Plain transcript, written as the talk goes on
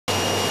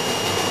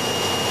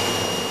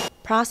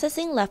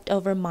processing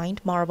leftover mined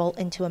marble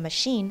into a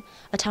machine,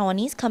 a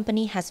Taiwanese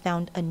company has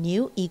found a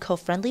new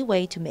eco-friendly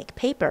way to make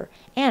paper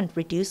and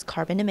reduce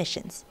carbon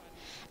emissions.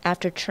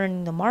 After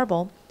churning the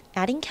marble,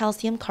 adding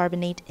calcium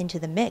carbonate into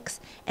the mix,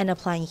 and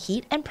applying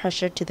heat and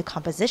pressure to the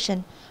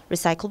composition,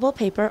 recyclable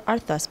paper are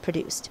thus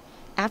produced.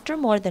 After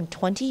more than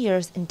 20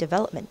 years in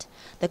development,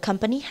 the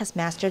company has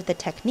mastered the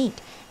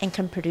technique and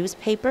can produce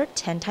paper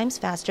 10 times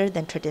faster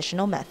than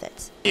traditional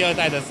methods. 第二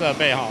代的设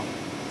备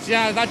现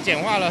在它简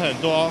化了很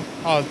多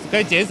可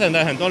以节省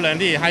了很多人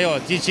力，还有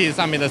机器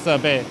上面的设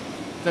备。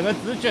整个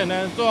纸卷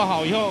呢做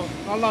好以后，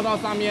然后绕到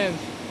上面，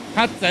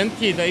它整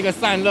体的一个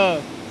散热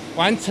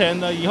完成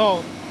了以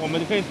后，我们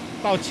可以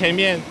到前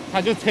面，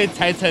它就可以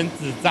裁成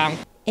纸张。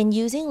In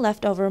using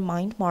leftover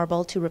mined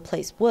marble to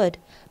replace wood,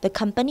 the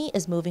company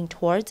is moving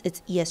towards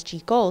its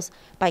ESG goals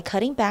by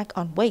cutting back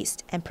on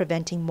waste and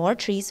preventing more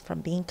trees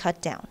from being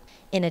cut down.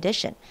 In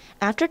addition,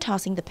 after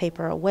tossing the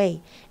paper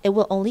away, it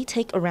will only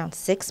take around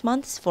 6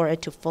 months for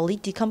it to fully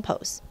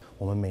decompose.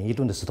 我们每一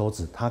吨的石头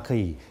纸，它可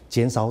以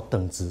减少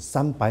等值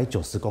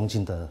390公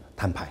斤的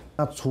碳排。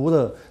那除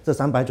了这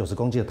390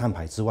公斤的碳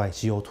排之外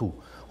 ，CO2，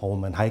 我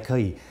们还可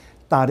以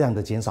大量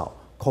的减少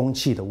空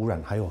气的污染，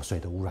还有水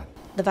的污染。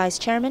The vice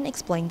chairman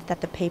explained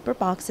that the paper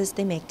boxes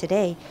they make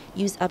today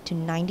use up to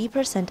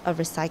 90% of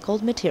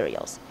recycled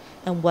materials,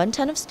 and 1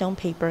 ton of stone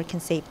paper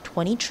can save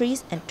 20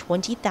 trees and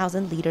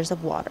 20,000 liters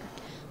of water.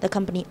 The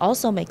company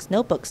also makes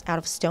notebooks out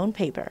of stone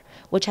paper,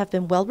 which have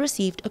been well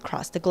received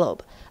across the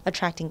globe,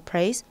 attracting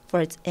praise for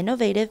its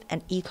innovative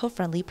and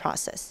eco-friendly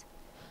process.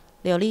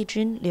 刘丽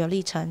君、刘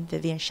丽成、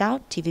Vivian Shao,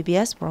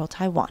 TVBS World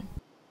Taiwan.